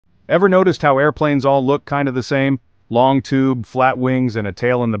Ever noticed how airplanes all look kind of the same? Long tube, flat wings, and a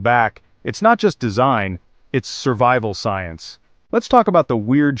tail in the back. It's not just design, it's survival science. Let's talk about the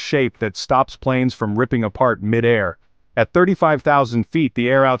weird shape that stops planes from ripping apart mid-air. At 35,000 feet, the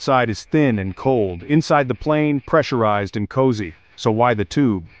air outside is thin and cold. Inside the plane, pressurized and cozy. So why the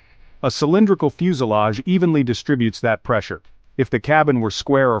tube? A cylindrical fuselage evenly distributes that pressure. If the cabin were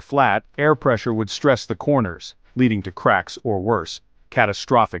square or flat, air pressure would stress the corners, leading to cracks or worse,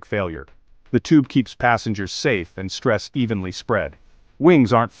 catastrophic failure. The tube keeps passengers safe and stress evenly spread.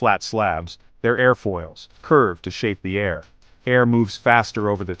 Wings aren't flat slabs, they're airfoils, curved to shape the air. Air moves faster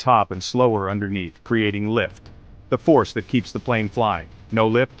over the top and slower underneath, creating lift. The force that keeps the plane flying. No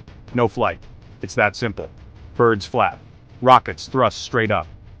lift, no flight. It's that simple. Birds flat. Rockets thrust straight up.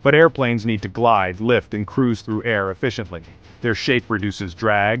 But airplanes need to glide, lift, and cruise through air efficiently. Their shape reduces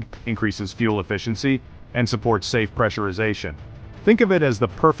drag, increases fuel efficiency, and supports safe pressurization. Think of it as the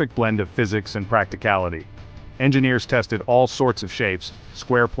perfect blend of physics and practicality. Engineers tested all sorts of shapes,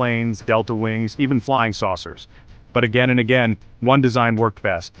 square planes, delta wings, even flying saucers. But again and again, one design worked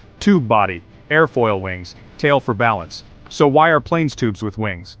best. Tube body, airfoil wings, tail for balance. So why are planes tubes with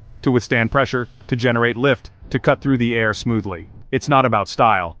wings? To withstand pressure, to generate lift, to cut through the air smoothly. It's not about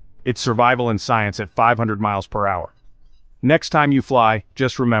style, it's survival and science at 500 miles per hour. Next time you fly,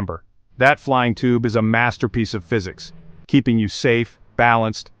 just remember, that flying tube is a masterpiece of physics, keeping you safe,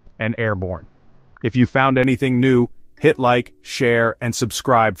 balanced, and airborne. If you found anything new, hit like, share, and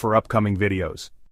subscribe for upcoming videos.